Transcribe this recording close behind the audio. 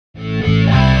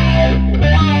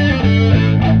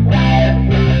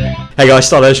Hey guys,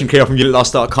 Stylosa here from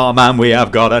UKUTL.com, and we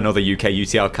have got another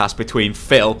UKUTL cast between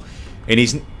Phil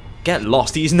and get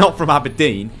lost, he's not from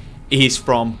Aberdeen, he's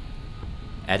from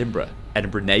Edinburgh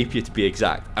Napier to be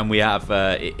exact, and we have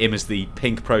him as the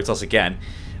pink Protoss again,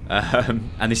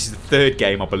 and this is the third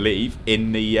game I believe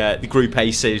in the Group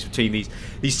A series between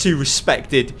these two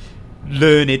respected,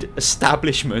 learned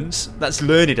establishments. That's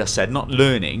learned, I said, not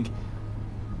learning.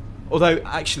 Although,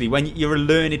 actually, when you're a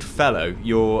learned fellow,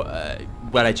 you're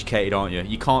well-educated, aren't you?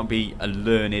 You can't be a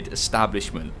learned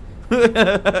establishment.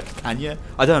 Can you?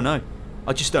 I don't know.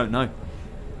 I just don't know.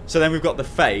 So then we've got the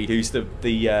Fade, who's the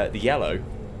yellow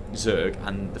Zerg,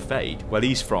 and the Fade. Well,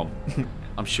 he's from,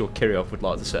 I'm sure Kirillov would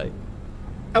like to say,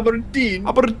 Aberdeen.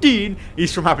 Aberdeen!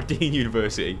 He's from Aberdeen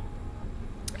University.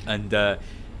 And I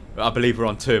believe we're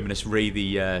on Terminus Re,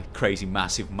 the crazy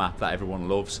massive map that everyone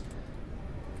loves.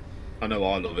 I know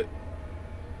I love it.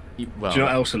 Well, do you know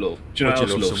what else I love? Do you know what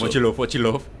else I love? What you love? What you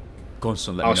love? Go on,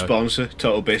 son, let me know. Our sponsor,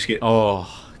 Total Biscuit.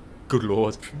 Oh, good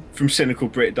lord. From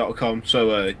cynicalbrit.com.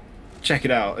 So check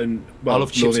it out. And well, I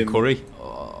love chips and curry.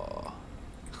 Oh.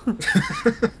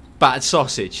 Battered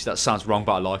sausage. That sounds wrong,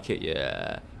 but I like it.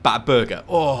 Yeah. Battered burger.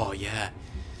 Oh yeah.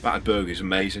 Battered burger is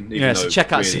amazing. Yeah. So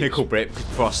check out Cynical Brit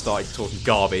before I started talking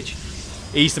garbage.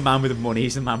 He's the man with the money.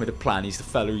 He's the man with the plan. He's the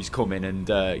fella who's come in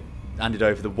and handed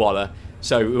over the Waller.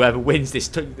 So whoever wins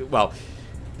this, well,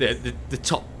 the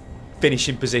top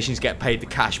finishing positions get paid the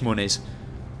cash monies.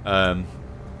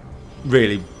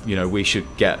 Really, you know, we should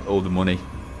get all the money.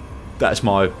 That's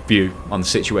my view on the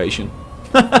situation.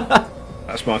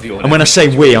 That's my view on it. And when I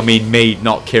say we, I mean me,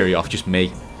 not Kirillov, just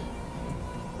me.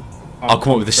 I'll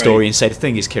come up with a story and say the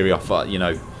thing is, Kirillov, you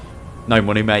know, no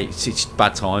money, mate. It's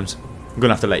bad times. I'm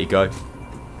gonna have to let you go.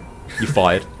 You're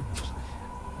fired.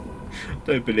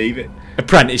 Don't believe it.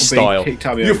 Apprentice style.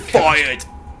 You're fired.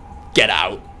 Get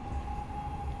out.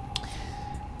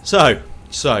 So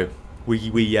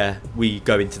we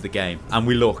go into the game and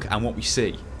we look, and what we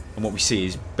see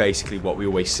is basically what we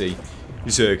always see: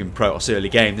 Zerg and Protoss early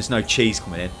game. There's no cheese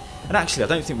coming in, and actually I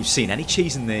don't think we've seen any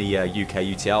cheese in the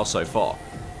UKUTL so far.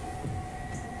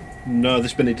 No,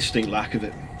 there's been a distinct lack of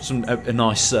it. A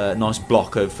nice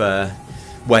block of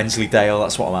Wensleydale.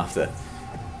 That's what I'm after.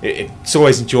 It's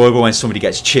always enjoyable when somebody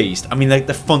gets cheesed. I mean,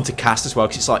 they're fun to cast as well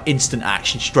because it's like instant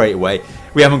action straight away.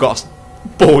 We haven't got to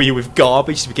bore you with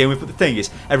garbage to begin with, but the thing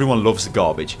is, everyone loves the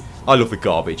garbage. I love the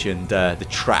garbage and the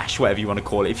trash, whatever you want to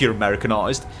call it. If you're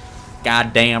Americanized,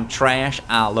 goddamn trash.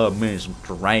 I love me some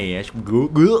trash.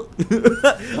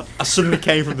 I suddenly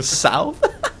came from the south.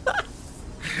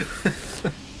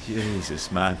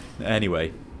 Jesus, man.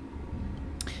 Anyway.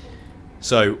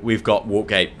 So we've got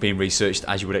Warpgate being researched,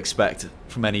 as you would expect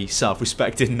from any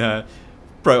self-respecting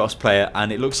Protoss player,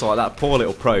 and it looks like that poor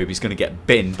little probe is going to get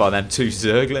binned by them two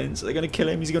Zerglings. Are they going to kill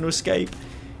him? Is he going to escape?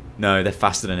 No, they're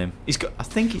faster than him. He's got. I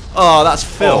think. Oh, that's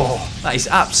Phil. Oh. That is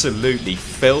absolutely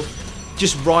Phil.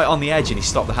 Just right on the edge, and he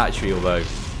stopped the hatchery. Although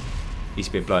he's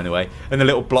been blown away, and the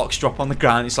little blocks drop on the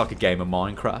ground. It's like a game of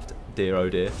Minecraft. Dear oh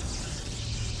dear.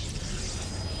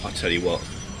 I tell you what.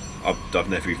 I've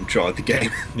never even tried the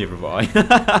game. Neither have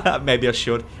I. Maybe I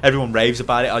should. Everyone raves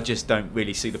about it. I just don't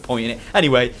really see the point in it.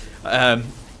 Anyway,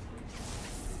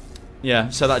 yeah.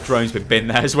 So that drone's been binned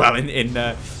there as well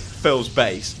in Phil's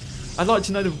base. I'd like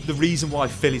to know the reason why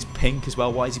Phil is pink as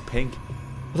well. Why is he pink?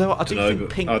 Although I do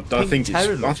think pink. I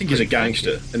think he's a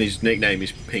gangster, and his nickname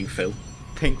is Pink Phil.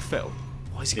 Pink Phil.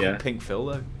 Why is he called Pink Phil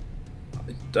though?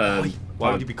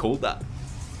 Why would he be called that?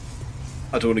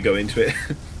 I don't want to go into it.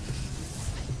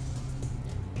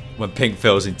 When Pink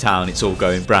Phil's in town, it's all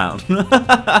going brown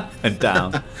and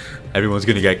down. Everyone's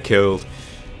going to get killed.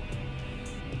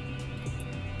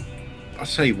 I'll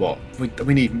tell you what,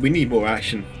 we need more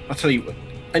action. I'll tell you,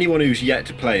 anyone who's yet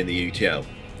to play in the UTL,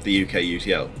 the UK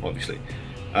UTL, obviously,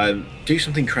 do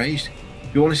something crazed.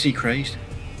 You want to see crazed?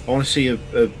 I want to see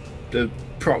a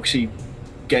proxy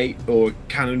gate or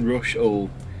cannon rush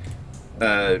or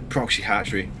proxy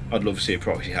hatchery. I'd love to see a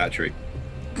proxy hatchery.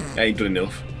 It ain't done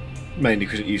enough. Mainly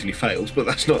because it usually fails, but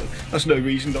that's no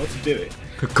reason not to do it.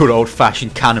 Good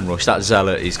old-fashioned cannon rush. That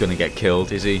zealot is going to get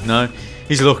killed, is he? No,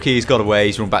 he's lucky. He's got away.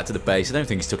 He's run back to the base. I don't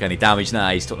think he's took any damage.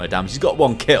 Nah, he's took no damage. He's got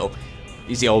one kill.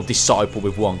 He's the old disciple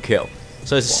with one kill.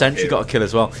 So there's a sentry got a kill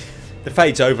as well. The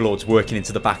Fade's Overlord's working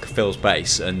into the back of Phil's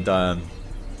base, and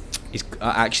he's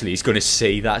going to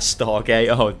see that Stargate.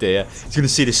 Oh dear, he's going to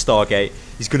see the Stargate.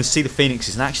 He's going to see the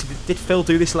Phoenixes. And actually, did Phil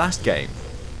do this last game?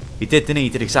 He did, didn't he? He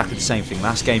did exactly the same thing.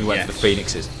 Last game he went for the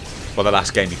Phoenixes. Well, the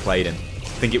last game he played in.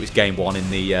 I think it was game 1 in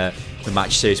the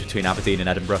match series between Aberdeen and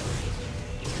Edinburgh.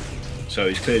 So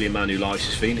he's clearly a man who likes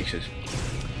his Phoenixes.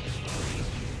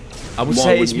 I would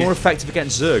say it's more effective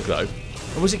against Zerg, though.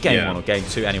 Or was it game 1 or game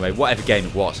 2? Anyway, whatever game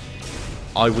it was,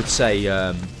 I would say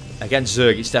against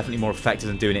Zerg it's definitely more effective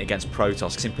than doing it against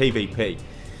Protoss, because in PvP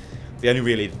the only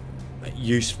really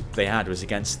use they had was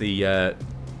against the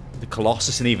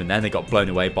Colossus, and even then they got blown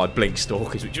away by Blink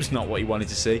Stalkers, which was not what you wanted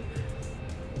to see.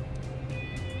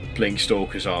 Blink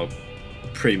Stalkers are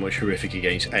pretty much horrific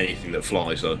against anything that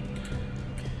flies, though.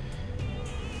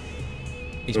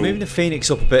 He's moving the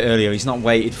Phoenix up a bit earlier. He's not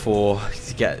waited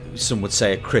to get, some would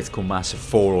say, a critical mass of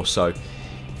 4 or so.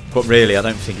 But really, I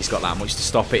don't think he's got that much to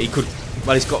stop it. He could.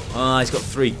 Well, he's got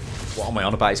 3. What am I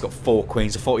on about? He's got 4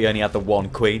 queens. I thought he only had the 1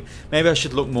 queen. Maybe I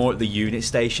should look more at the unit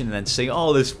station and then see.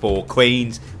 Oh, there's 4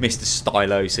 queens, Mr.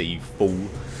 Stylosa, you fool.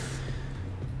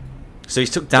 So he's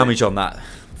took damage on that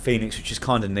Phoenix, which is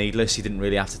kind of needless. He didn't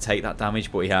really have to take that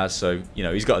damage, but he has. So you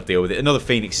know he's got to deal with it. Another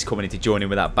Phoenix is coming in to join in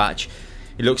with that batch.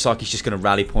 It looks like he's just going to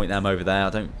rally point them over there. I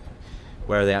don't.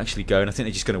 Where are they actually going? I think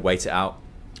they're just going to wait it out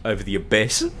over the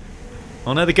abyss.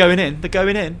 Oh no, they're going in. They're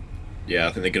going in. Yeah,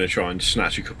 I think they're going to try and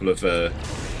snatch a couple of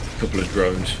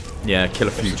drones. Yeah, kill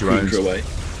a few drones. Away.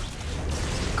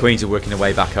 Queens are working their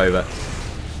way back over.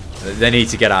 They need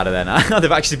to get out of there now.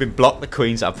 They've actually been blocked, the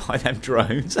Queens, out by them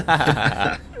drones.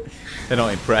 They're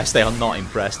not impressed. They are not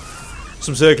impressed.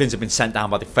 Some Zerglings have been sent down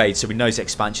by the Fade, so we know his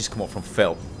expansions come up from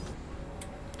Phil.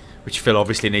 Which Phil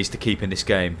obviously needs to keep in this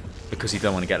game, because he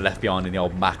don't want to get left behind in the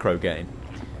old macro game.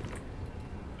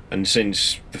 And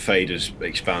since the Fade has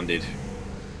expanded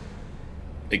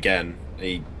again,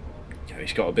 he's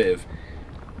got a bit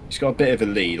of a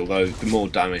lead. Although the more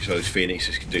damage those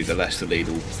Phoenixes can do, the less the lead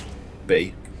will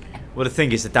be. Well, the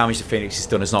thing is, the damage the Phoenix has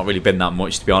done has not really been that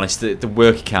much, to be honest. The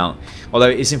worker count, although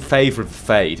it is in favour of the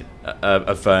Fade,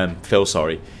 Phil,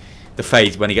 sorry. The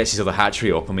Fade, when he gets his other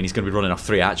hatchery up, I mean, he's going to be running off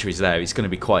 3 hatcheries there. He's going to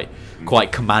be quite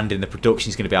commanding the production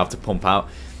he's going to be able to pump out.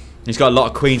 He's got a lot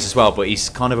of queens as well, but he's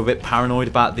kind of a bit paranoid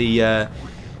about the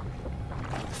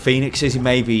Phoenixes.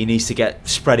 Maybe he needs to get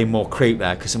spreading more creep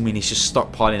there, because I mean, he's just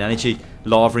stockpiling energy.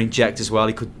 Lava inject as well.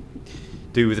 He could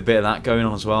do with a bit of that going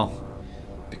on as well.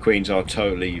 The queens are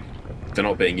totally. They're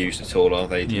not being used at all, are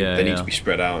they? Yeah, they need to be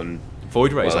spread out. And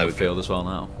Void Rays on the field as well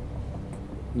now.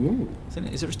 Ooh.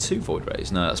 Is there 2 Void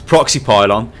Rays? No, that's Proxy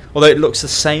Pylon. Although it looks the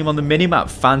same on the minimap.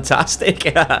 Fantastic.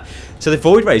 So the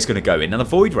Void Ray is going to go in. And the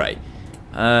Void Ray,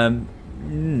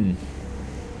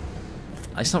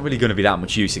 it's not really going to be that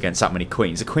much use against that many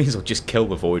Queens. The Queens will just kill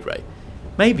the Void Ray.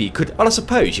 Maybe you could. Well, I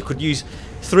suppose you could use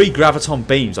 3 Graviton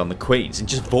beams on the Queens and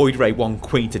just Void Ray 1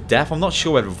 Queen to death. I'm not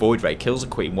sure whether Void Ray kills a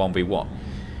Queen 1v1.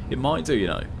 It might do, you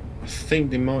know. I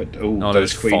think they might. Oh,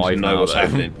 those Queens 5 know what's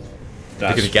happening.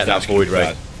 They're going to get that Void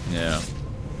Ray. Yeah.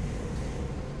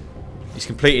 He's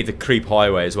completed the creep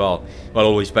highway as well. Well,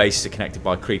 all his bases are connected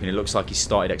by creep, and it looks like he's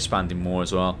started expanding more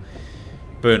as well.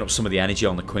 Burn up some of the energy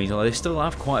on the Queens, although they still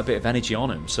have quite a bit of energy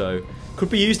on him, so could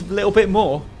be used a little bit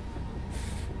more.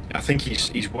 I think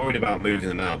he's worried about moving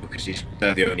them out, because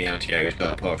they're the only anti-air he's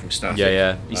got apart from static.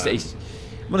 Yeah.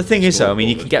 Well, the thing is, though, I mean,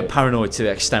 you can get paranoid to the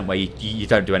extent where you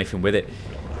don't do anything with it.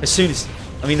 As soon as,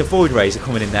 I mean, the Void Rays are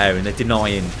coming in there and they're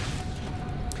denying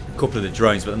a couple of the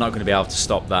drones, but they're not going to be able to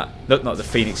stop that. Not the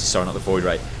Phoenix, sorry, not the Void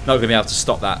Ray. Not going to be able to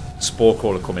stop that Spore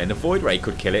Crawler coming in. The Void Ray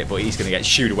could kill it, but he's going to get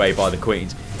shooed away by the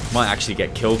Queens. Might actually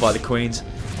get killed by the Queens.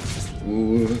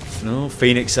 Ooh. No,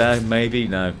 Phoenix there, maybe.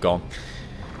 No, gone.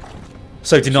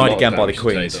 So denied again by the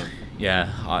Queens.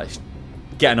 Yeah,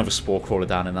 get another Spore Crawler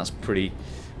down, and that's pretty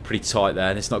tight there.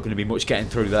 And it's not going to be much getting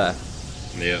through there.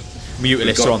 Yeah.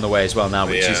 Mutalisks are on the way as well now,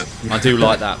 which is I do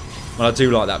like that. Well, I do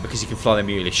like that because you can fly the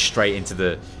Mutalisks straight into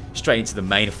the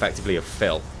main, effectively, of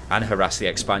Phil, and harass the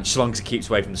expansion. As long as he keeps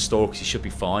away from the Stalkers, he should be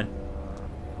fine.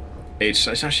 It's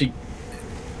actually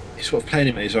sort of playing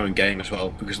him in his own game as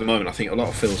well, because at the moment I think a lot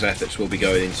of Phil's efforts will be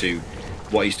going into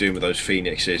what he's doing with those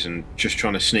Phoenixes and just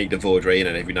trying to sneak the Void Ray in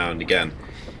every now and again.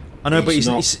 I know, but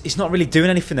he's not really doing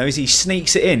anything though. He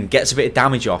sneaks it in, gets a bit of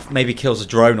damage off, maybe kills a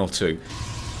drone or 2.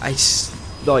 It's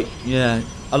like, yeah,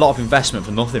 a lot of investment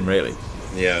for nothing really.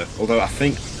 Yeah, although I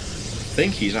think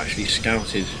he's actually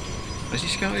scouted. Has he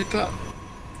scouted that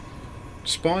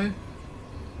Spire?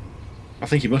 I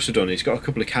think he must have done. He's got a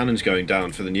couple of cannons going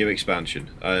down for the new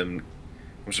expansion. I'm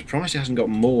surprised he hasn't got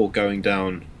more going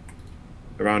down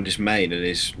around his main and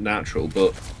his natural,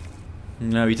 but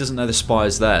no, he doesn't know the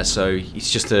Spire's there, so it's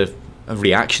just a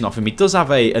reaction off him. He does have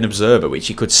an observer which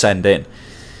he could send in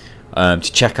to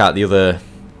check out the other.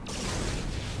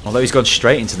 Although he's gone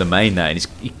straight into the main there, and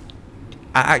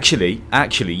actually,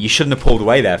 you shouldn't have pulled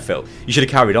away there, Phil. You should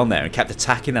have carried on there and kept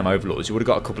attacking them Overlords. You would have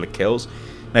got a couple of kills,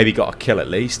 maybe got a kill at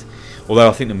least. Although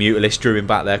I think the Mutalisks drew him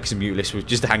back there because the Mutalisks was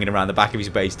just hanging around the back of his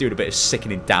base, doing a bit of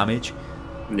sickening damage.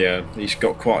 Yeah, he's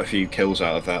got quite a few kills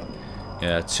out of that.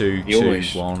 Yeah, two,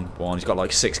 almost, 1, 1. He's got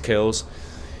like 6 kills.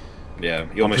 Yeah,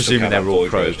 I'm presuming they're all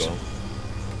probes. Well.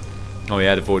 Oh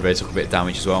yeah, the Void Ray took a bit of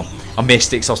damage as well. I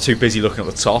missed it because I was too busy looking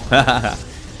at the top.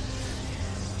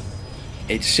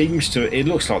 It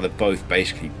looks like they're both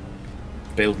basically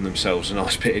building themselves a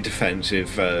nice bit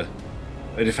of a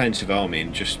defensive army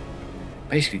and just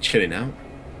basically chilling out.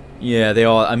 Yeah, they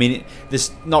are. I mean,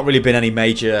 there's not really been any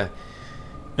major...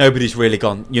 Nobody's really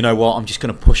gone, you know what, I'm just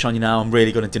going to push on you now. I'm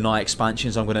really going to deny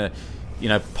expansions. I'm going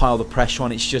to, pile the pressure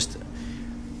on. It's just...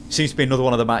 Seems to be another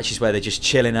one of the matches where they're just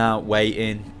chilling out,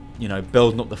 waiting,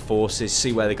 building up the forces,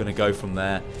 see where they're going to go from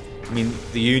there. I mean,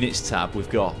 the units tab, we've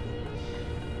got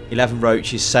 11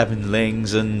 roaches, 7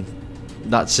 lings, and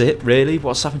that's it, really.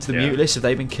 What's happened to the mutalists? Have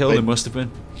they been killed? They must have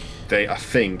been. I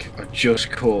think, I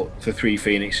just caught the 3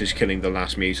 phoenixes killing the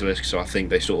last mutalisk, so I think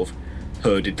they sort of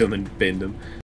herded them and binned them.